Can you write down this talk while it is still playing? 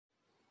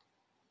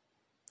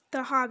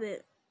The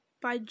Hobbit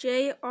by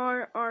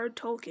J.R.R.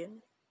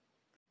 Tolkien.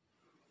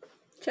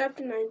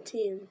 Chapter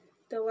 19.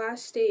 The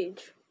Last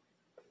Stage.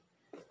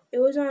 It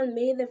was on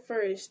May the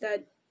 1st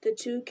that the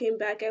two came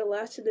back at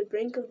last to the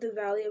brink of the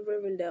valley of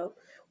Rivendell,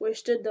 where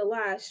stood the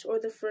last, or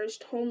the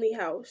first, homely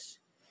house.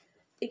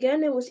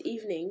 Again it was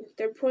evening.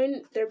 Their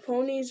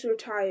ponies were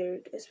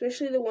tired,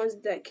 especially the ones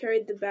that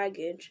carried the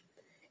baggage,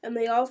 and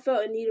they all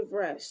felt in need of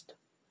rest.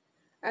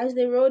 As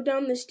they rode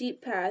down the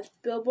steep path,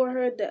 Bilbo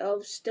heard the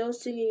elves still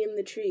singing in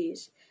the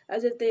trees,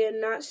 as if they had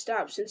not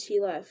stopped since he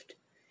left,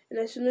 and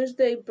as soon as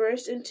they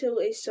burst into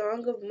a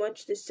song of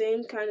much the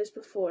same kind as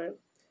before.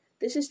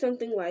 This is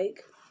something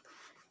like: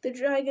 "The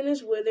dragon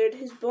is withered,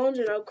 his bones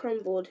are now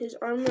crumbled, his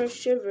armor is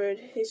shivered,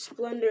 his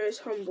splendor is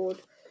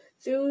humbled.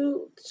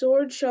 Through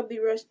swords shall be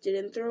wrested,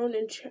 and throne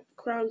and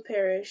crown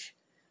perish,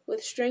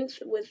 with strength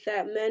with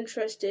that men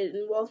trusted,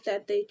 and wealth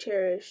that they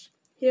cherished.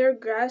 Here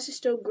grass is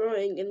still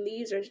growing, and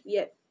leaves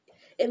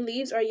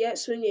are yet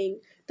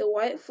swinging, the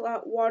white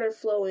water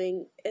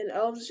flowing, and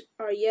elves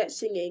are yet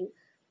singing.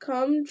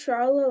 Come,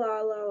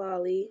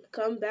 tra-la-la-la-lally,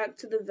 come back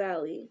to the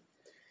valley.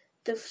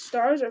 The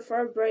stars are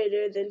far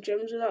brighter than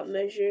gems without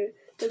measure,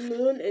 the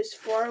moon is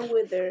far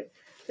wither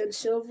than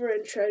silver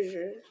and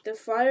treasure. The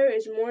fire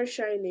is more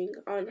shining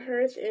on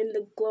hearth in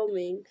the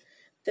gloaming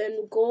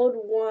than gold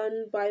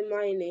won by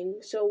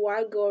mining, so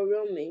why go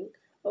a-roaming?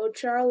 O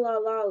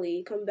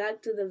tra-la-lally, come back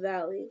to the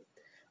valley.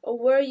 Oh,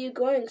 where are you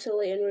going so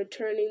late and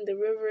returning? The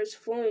river is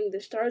flowing,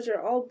 the stars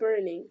are all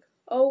burning.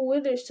 Oh,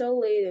 whither so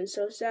late and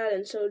so sad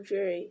and so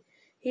dreary?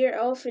 Here,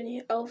 elf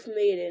and elf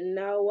maiden,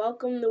 now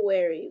welcome the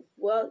weary.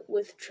 Well,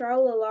 with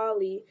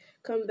tra-la-lally,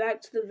 come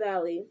back to the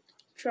valley.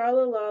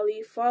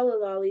 Tra-la-lally,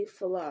 fa-la-lally,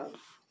 fa-la."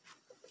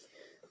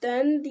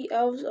 Then the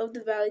elves of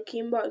the valley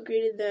came out and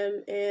greeted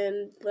them,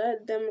 and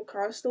led them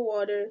across the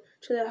water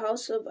to the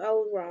house of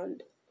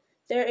Elrond.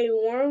 There a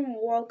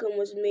warm welcome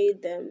was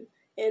made them,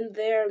 and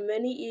there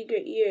many eager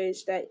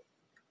ears that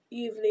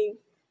evening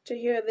to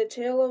hear the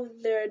tale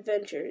of their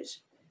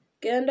adventures.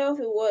 Gandalf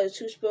it was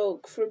who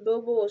spoke, for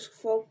Bilbo was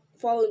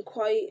fallen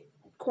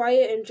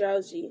quiet and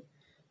drowsy.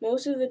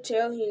 Most of the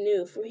tale he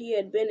knew, for he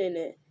had been in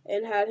it,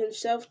 and had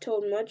himself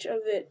told much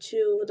of it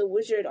to the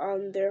wizard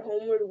on their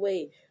homeward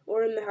way,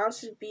 or in the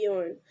house of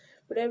Beorn.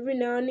 But every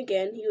now and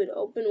again he would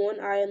open one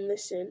eye and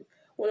listen,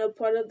 when a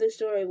part of the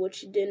story which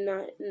he did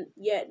not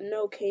yet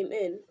know came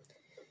in.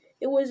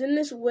 It was in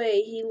this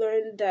way he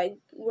learned that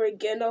where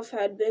Gandalf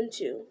had been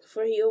to,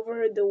 for he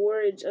overheard the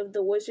words of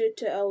the wizard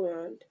to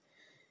Elrond.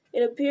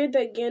 It appeared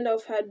that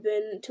Gandalf had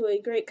been to a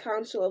great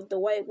council of the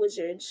White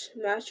Wizards,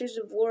 masters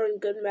of lore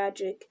and good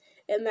magic,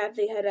 and that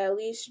they had at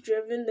least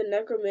driven the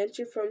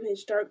necromancer from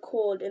his dark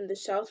hold in the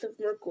south of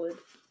Mirkwood.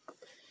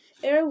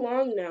 "Ere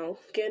long now,"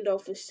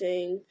 Gandalf was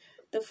saying,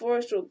 "the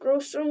forest will grow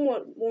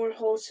somewhat more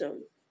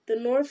wholesome. The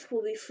north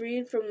will be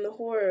freed from the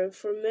horror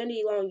for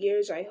many long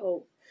years, I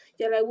hope.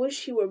 Yet I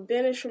wish he were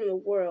banished from the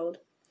world."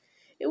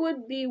 "It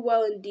would be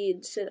well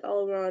indeed," said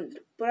Elrond,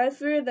 "but I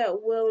fear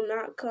that will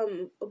not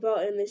come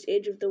about in this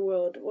age of the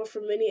world, or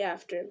for many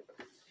after."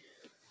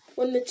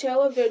 When the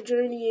tale of their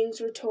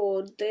journeyings were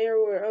told, there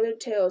were other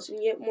tales,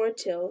 and yet more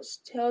tales,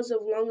 tales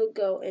of long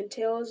ago, and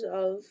tales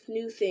of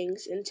new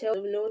things, and tales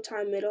of no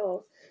time at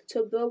all,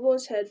 till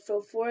Bilbo's head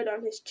fell forward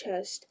on his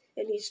chest,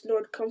 and he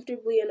snored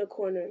comfortably in a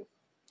corner.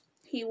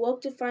 He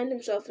woke to find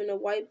himself in a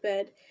white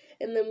bed,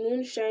 and the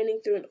moon shining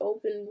through an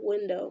open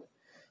window.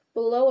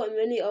 Below it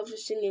many elves were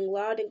singing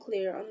loud and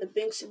clear on the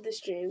banks of the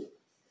stream.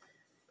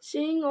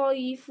 "Sing all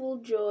ye full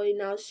joy,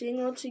 now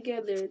sing all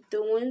together,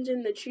 the winds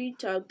in the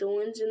tree-top, the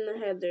winds in the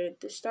heather,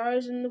 the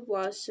stars in the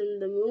blossom,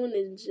 the moon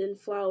is in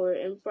flower,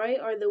 and bright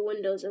are the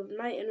windows of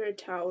night in her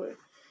tower.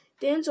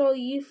 Dance all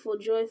ye full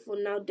joyful,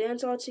 now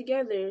dance all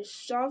together,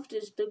 soft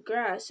is the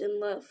grass,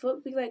 and let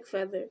foot be like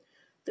feather.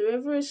 The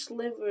river is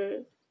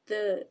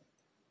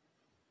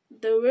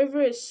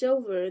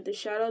silver, the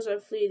shadows are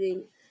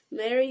fleeting.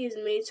 Merry is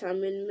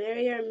Maytime, and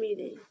merry our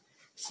meeting.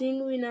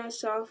 Sing we now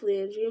softly,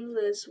 and dreams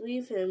let us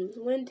weave him,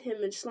 wind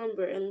him in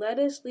slumber, and let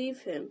us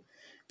leave him.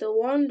 The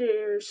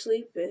wanderer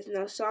sleepeth,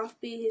 now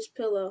soft be his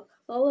pillow.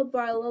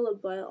 Lullaby,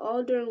 lullaby,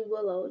 alder and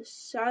willow.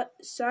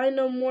 Sigh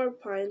no more,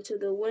 pine, to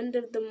the wind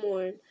of the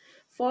morn.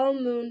 Fall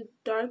moon,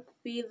 dark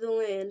be the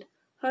land.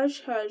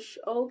 Hush, hush,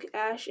 oak,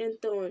 ash,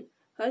 and thorn.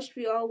 Hush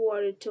be all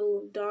water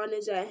till dawn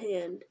is at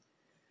hand."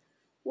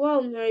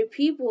 "Well, merry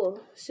people,"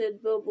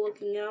 said Bilbo,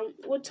 looking out,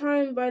 "what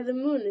time by the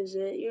moon is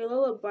it? Your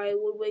lullaby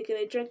would waken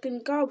a drunken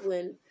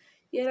goblin,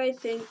 yet I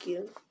thank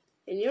you.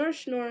 And your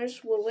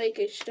snores would wake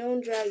a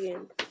stone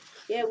dragon,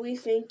 yet we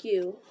thank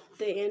you,"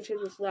 they answered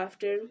with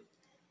laughter.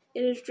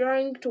 "It is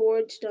drawing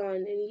towards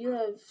dawn, and you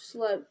have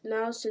slept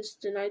now since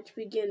the night's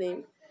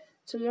beginning.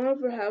 Tomorrow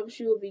perhaps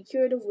you will be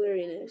cured of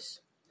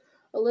weariness."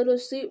 "A little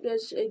sleep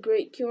does a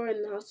great cure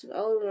in the house of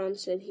Elrond,"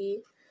 said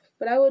he,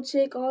 "but I will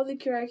take all the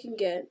cure I can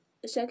get.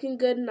 A second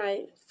good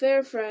night,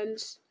 fair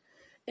friends."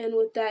 And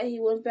with that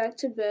he went back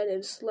to bed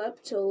and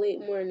slept till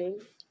late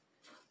morning.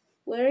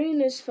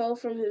 Weariness fell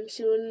from him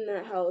soon in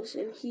that house,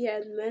 and he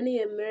had many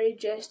a merry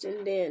jest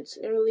and dance,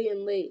 early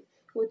and late,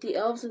 with the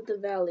elves of the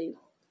valley.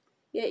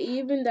 Yet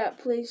even that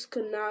place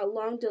could not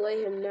long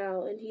delay him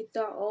now, and he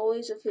thought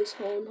always of his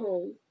own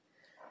home.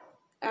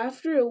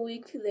 After a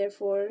week,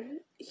 therefore,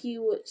 he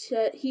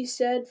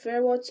said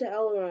farewell to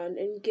Elrond,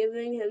 and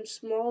giving him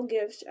small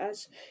gifts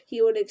as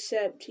he would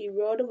accept, he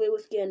rode away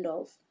with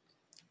Gandalf.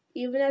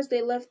 Even as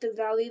they left the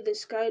valley, the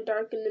sky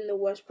darkened in the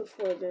west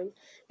before them,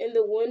 and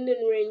the wind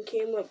and rain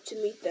came up to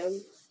meet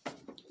them.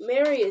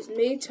 "Merry is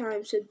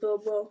Maytime," said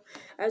Bilbo,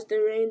 as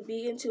the rain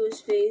beat into his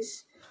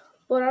face,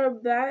 "but our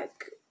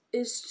back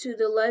is to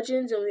the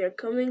legends, and we are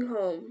coming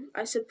home.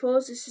 I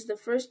suppose this is the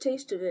first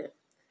taste of it."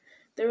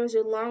 "There is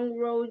a long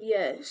road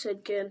yet,"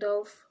 said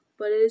Gandalf.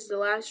 "But it is the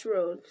last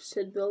road,"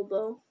 said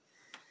Bilbo.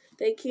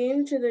 They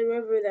came to the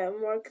river that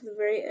marked the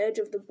very edge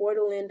of the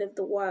borderland of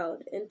the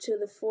wild, and to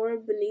the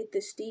ford beneath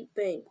the steep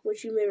bank,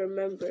 which you may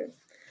remember.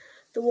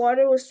 The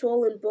water was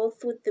swollen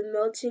both with the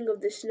melting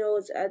of the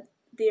snows at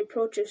the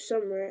approach of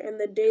summer and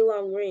the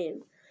day-long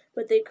rain,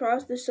 but they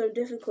crossed with some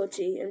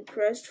difficulty and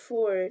pressed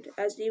forward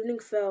as evening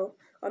fell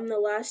on the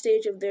last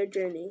stage of their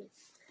journey.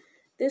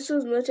 This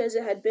was much as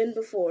it had been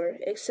before,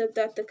 except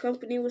that the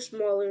company was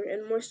smaller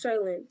and more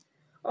silent.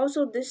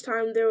 Also this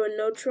time there were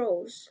no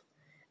trolls.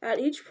 At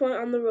each point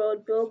on the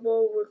road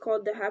Bilbo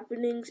recalled the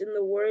happenings in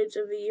the words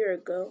of a year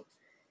ago.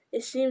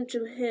 It seemed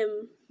to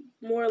him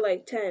more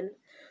like 10,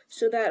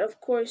 so that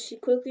of course he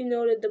quickly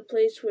noted the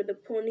place where the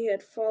pony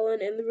had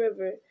fallen in the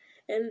river,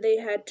 and they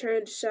had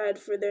turned aside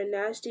for their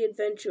nasty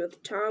adventure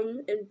with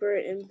Tom and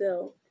Bert and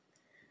Bill.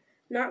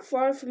 Not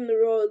far from the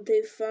road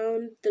they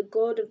found the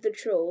gold of the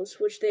trolls,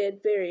 which they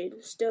had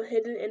buried, still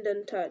hidden and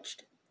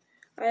untouched.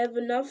 "I have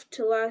enough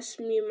to last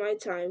me my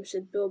time,"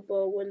 said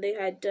Bilbo when they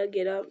had dug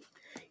it up.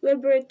 "You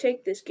had better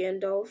take this,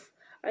 Gandalf.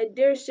 I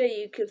dare say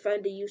you can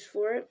find a use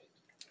for it."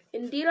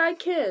 "Indeed I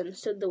can,"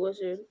 said the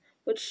wizard,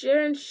 "but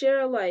share and share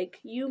alike.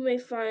 You may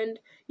find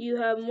you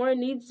have more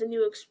needs than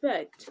you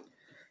expect."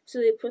 So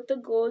they put the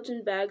golds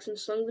in bags and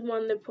slung them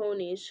on their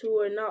ponies, who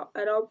were not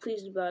at all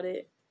pleased about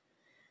it.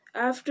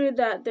 After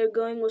that their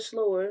going was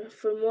slower,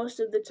 for most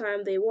of the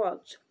time they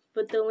walked,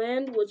 but the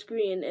land was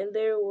green, and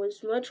there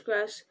was much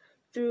grass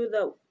through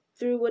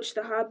which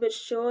the hobbit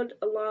strode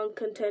along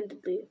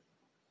contentedly.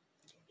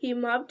 He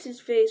mopped his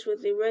face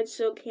with a red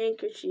silk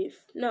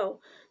handkerchief.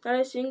 No, not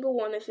a single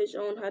one of his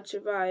own had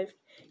survived.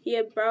 He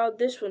had borrowed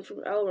this one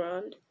from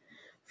Elrond.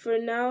 For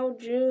now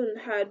June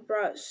had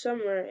brought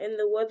summer, and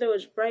the weather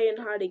was bright and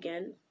hot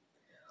again.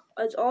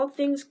 As all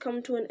things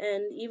come to an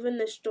end, even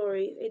this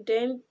story, a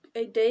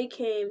day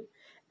came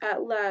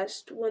at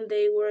last when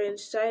they were in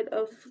sight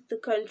of the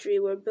country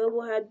where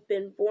Bilbo had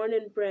been born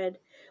and bred,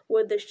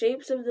 where the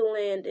shapes of the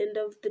land and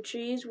of the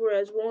trees were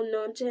as well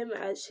known to him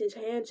as his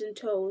hands and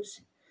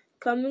toes.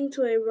 Coming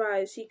to a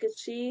rise, he could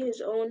see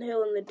his own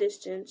hill in the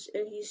distance,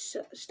 and he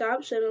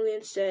stopped suddenly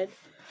and said,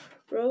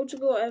 "Roads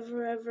go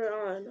ever, ever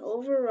on,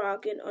 over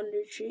rock and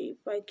under tree,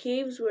 by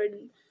caves where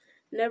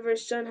never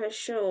sun has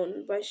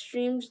shone, by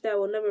streams that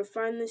will never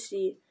find the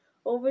sea,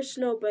 over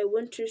snow by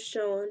winter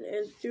sown,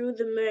 and through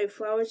the merry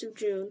flowers of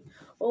June,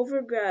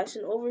 over grass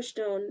and over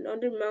stone, and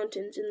under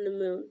mountains in the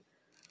moon.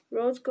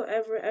 Roads go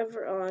ever,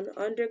 ever on,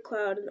 under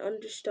cloud and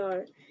under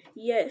star,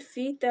 yet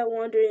feet that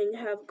wandering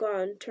have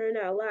gone turn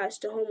at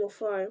last to home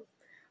afar.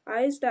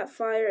 Eyes that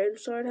fire and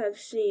sword have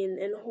seen,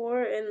 and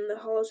horror in the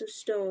halls of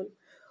stone,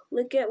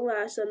 look at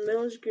last on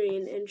meadows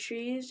green, and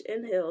trees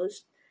and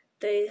hills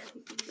they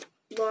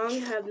long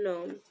have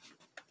known."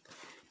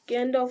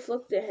 Gandalf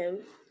looked at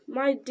him.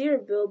 "My dear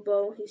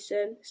Bilbo," he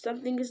said,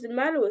 "something is the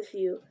matter with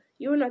you.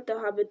 You are not the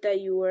hobbit that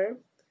you were."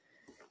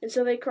 And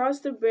so they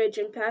crossed the bridge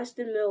and passed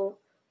the mill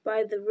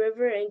by the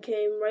river and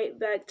came right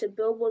back to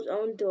Bilbo's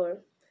own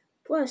door.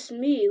 "Bless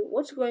me,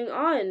 what's going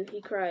on?" he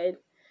cried.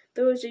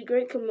 There was a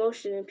great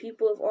commotion, and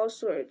people of all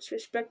sorts,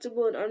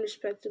 respectable and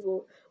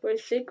unrespectable, were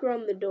thick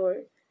round the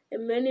door,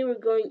 and many were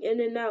going in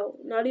and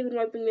out, not even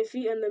wiping their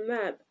feet on the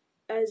map,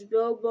 as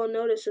Bilbo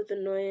noticed with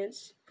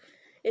annoyance.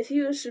 If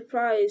he was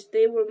surprised,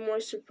 they were more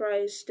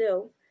surprised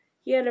still.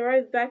 He had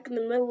arrived back in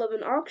the middle of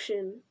an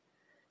auction.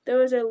 There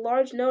was a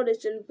large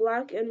notice in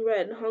black and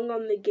red hung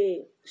on the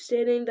gate,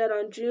 stating that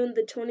on June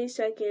the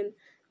 22nd,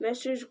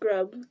 Messrs.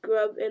 Grubb,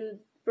 and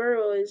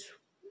Burrows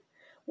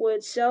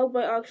would sell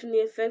by auction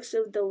the effects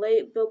of the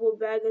late Bilbo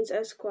Baggins,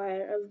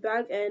 Esquire, of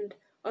Bag End,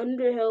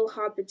 Underhill,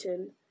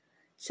 Hobbiton.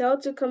 Sale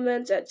to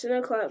commence at 10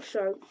 o'clock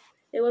sharp.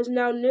 It was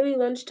now nearly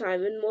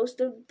lunchtime, and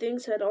most of the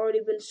things had already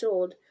been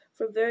sold,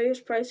 for various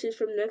prices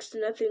from next to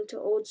nothing to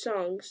old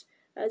songs,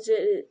 as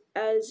it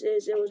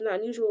was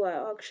not usual at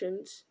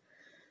auctions.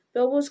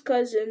 Bilbo's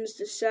cousins,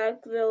 the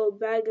Sackville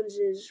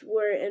Bagginses,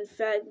 were, in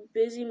fact,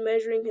 busy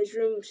measuring his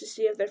rooms to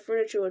see if their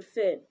furniture would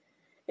fit.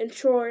 In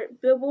short,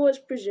 Bilbo was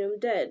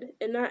presumed dead,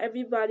 and not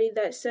everybody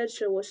that said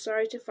so was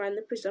sorry to find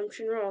the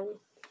presumption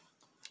wrong.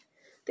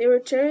 The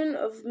return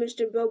of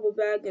Mr. Bilbo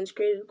Baggins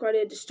created quite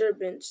a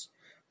disturbance,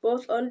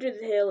 both under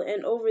the hill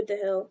and over the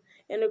hill,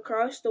 and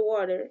across the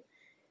water.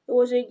 It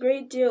was a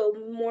great deal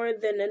more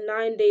than a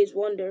 9 days'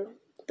 wonder.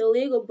 The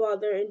legal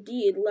bother,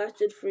 indeed,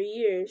 lasted for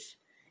years.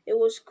 It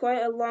was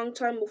quite a long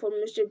time before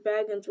Mr.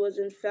 Baggins was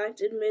in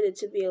fact admitted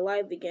to be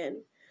alive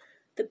again.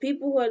 The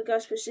people who had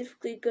got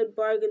specifically good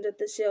bargains at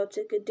the sale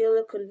took a deal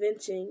of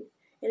convincing,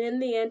 and in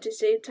the end, to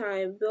save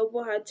time,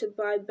 Bilbo had to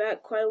buy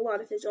back quite a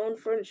lot of his own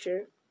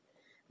furniture.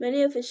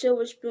 Many of his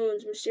silver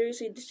spoons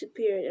mysteriously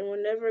disappeared and were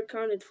never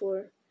accounted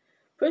for.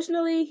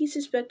 Personally, he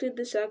suspected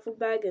the Sackville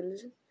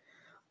Baggins.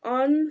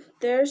 On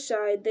their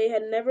side, they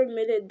had never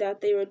admitted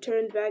that their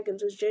returned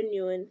Baggins was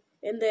genuine,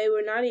 and they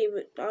were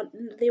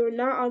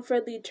not on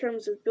friendly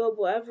terms with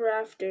Bilbo ever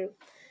after.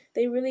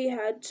 They really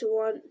had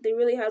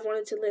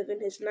wanted to live in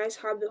his nice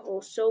hobbit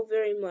hole so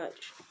very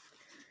much.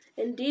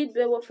 Indeed,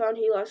 Bilbo found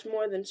he lost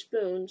more than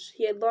spoons.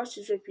 He had lost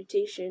his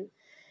reputation.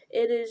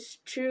 It is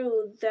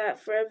true that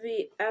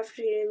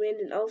after he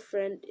remained an elf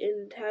friend,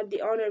 and had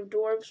the honor of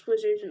dwarves,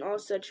 wizards, and all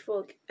such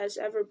folk as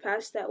ever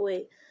passed that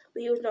way,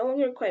 but he was no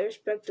longer quite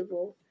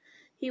respectable.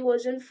 He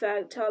was, in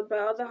fact, taught by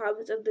all the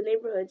hobbits of the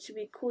neighborhood to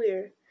be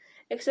queer,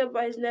 except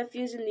by his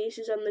nephews and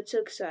nieces on the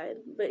Took side,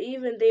 but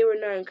even they were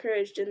not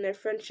encouraged in their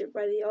friendship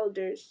by the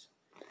elders.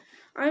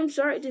 I am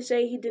sorry to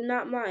say he did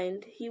not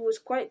mind. He was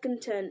quite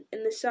content,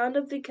 and the sound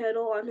of the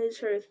kettle on his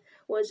hearth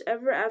was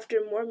ever after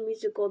more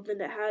musical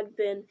than it had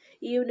been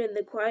even in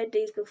the quiet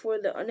days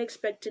before the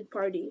unexpected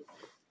party.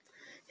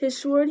 His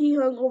sword he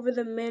hung over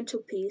the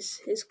mantelpiece.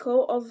 His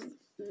coat of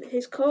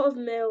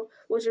mail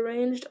was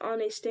arranged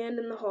on a stand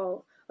in the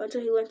hall,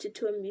 until he lent it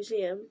to a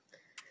museum.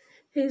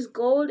 His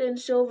gold and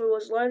silver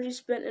was largely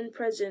spent in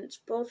presents,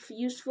 both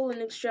useful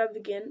and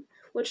extravagant,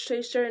 which to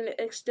a certain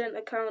extent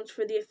accounts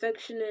for the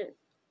affection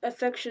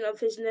of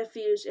his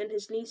nephews and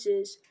his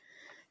nieces.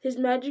 His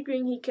magic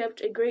ring he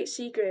kept a great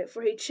secret,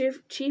 for he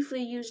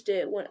chiefly used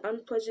it when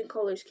unpleasant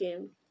callers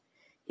came.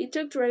 He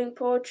took to writing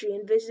poetry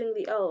and visiting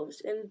the elves,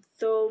 and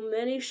though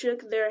many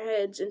shook their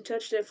heads and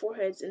touched their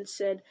foreheads and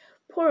said,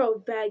 "Poor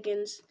old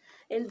Baggins,"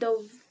 and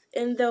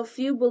though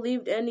few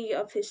believed any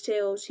of his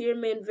tales, he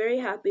remained very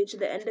happy to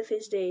the end of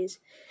his days,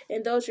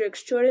 and those were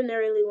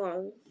extraordinarily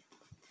long.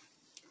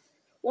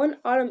 One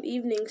autumn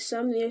evening,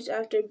 some years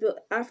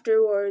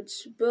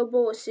afterwards,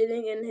 Bilbo was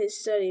sitting in his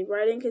study,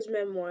 writing his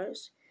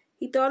memoirs.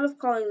 He thought of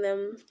calling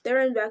them There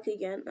and Back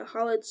Again, a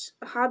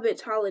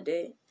Hobbit's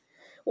Holiday,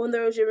 when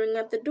there was a ring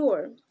at the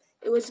door.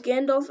 It was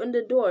Gandalf and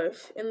the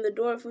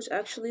dwarf was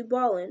actually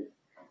Balin.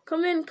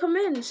 Come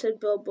in,"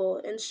 said Bilbo,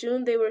 and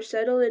soon they were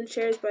settled in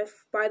chairs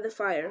by the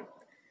fire.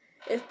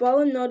 If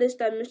Balin noticed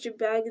that Mr.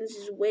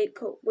 Baggins's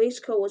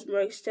waistcoat was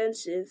more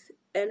extensive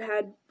and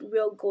had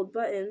real gold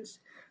buttons,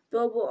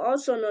 Bilbo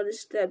also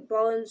noticed that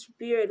Balin's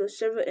beard was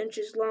several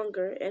inches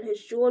longer, and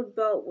his jeweled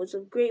belt was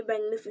of great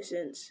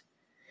magnificence.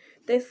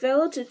 They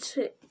fell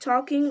to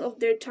talking of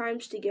their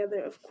times together,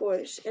 of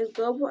course, and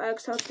Bilbo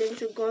asked how things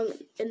were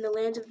going in the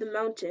lands of the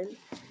mountain.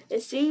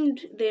 It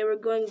seemed they were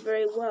going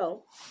very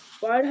well.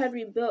 Bard had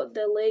rebuilt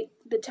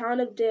the town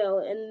of Dale,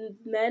 and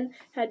men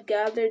had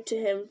gathered to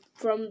him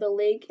from the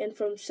lake and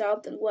from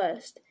south and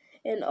west,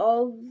 and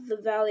all the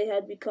valley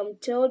had become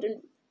tilled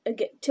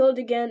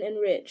again and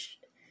rich,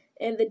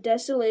 and the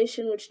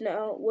desolation which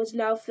was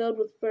now filled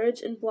with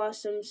birds and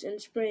blossoms in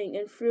spring,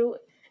 and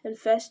fruit and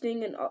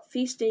feasting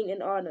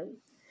in autumn.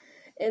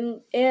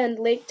 And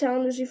Lake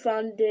Town was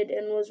refounded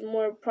and was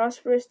more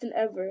prosperous than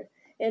ever,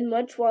 and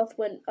much wealth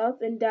went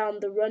up and down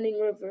the running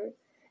river,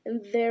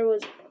 and there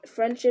was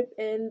friendship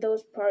in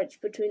those parts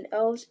between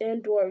elves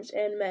and dwarves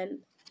and men.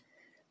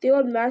 The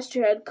old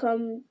master had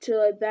come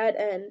to a bad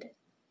end.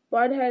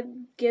 Bard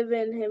had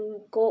given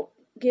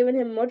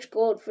him much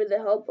gold for the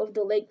help of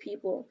the lake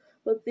people,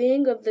 but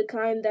being of the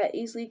kind that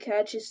easily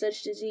catches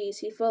such disease,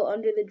 he fell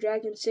under the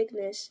dragon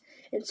sickness,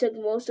 and took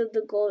most of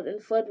the gold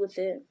and fled with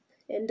it,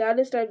 and died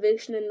of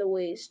starvation in the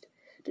waste,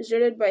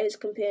 deserted by his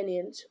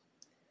companions.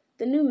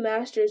 The new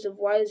master is of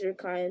wiser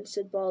kind,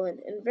 said Balin,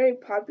 and very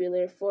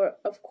popular, for,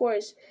 of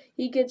course,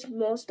 he gets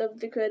most of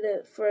the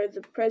credit for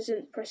the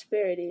present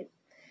prosperity.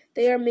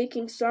 They are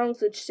making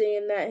songs which say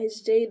in that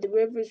his day the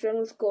rivers run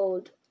with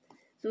gold.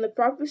 Then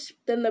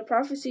the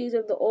prophecies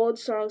of the old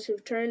songs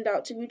have turned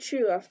out to be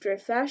true after a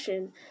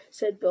fashion,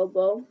 said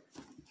Bilbo.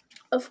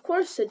 Of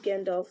course, said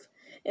Gandalf,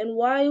 and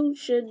why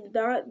should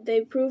not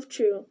they prove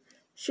true?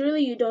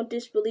 Surely you don't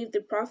disbelieve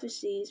the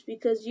prophecies,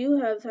 because you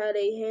have had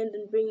a hand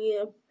in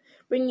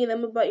bringing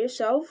them about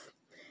yourself?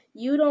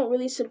 You don't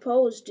really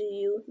suppose, do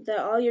you, that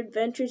all your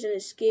adventures and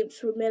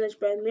escapes were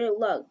managed by mere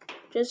luck,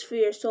 just for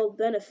your sole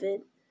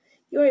benefit?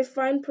 You are a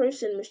fine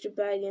person, Mr.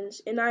 Baggins,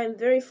 and I am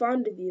very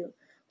fond of you,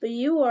 but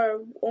you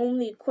are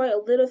only quite a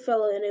little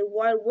fellow in a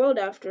wide world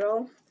after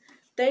all.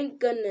 Thank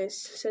goodness,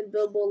 said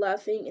Bilbo,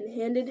 laughing, and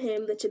handed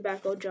him the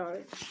tobacco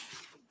jar.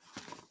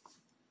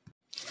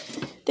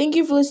 Thank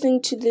you for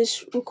listening to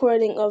this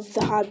recording of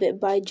The Hobbit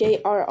by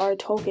J.R.R.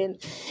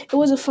 Tolkien. It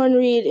was a fun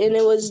read, and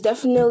it was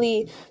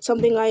definitely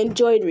something I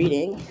enjoyed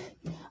reading.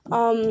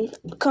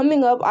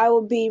 Coming up, I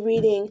will be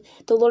reading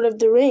The Lord of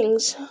the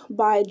Rings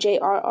by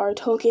J.R.R.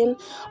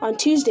 Tolkien on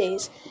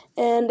Tuesdays,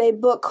 and a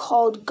book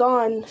called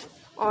Gone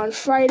on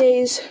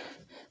Fridays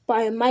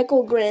by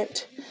Michael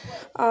Grant.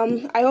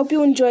 I hope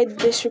you enjoyed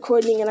this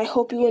recording, and I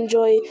hope you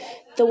enjoy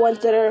the ones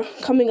that are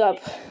coming up.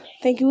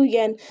 Thank you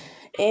again,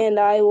 and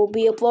I will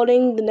be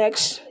uploading the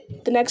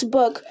next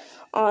book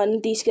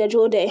on the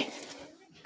scheduled day.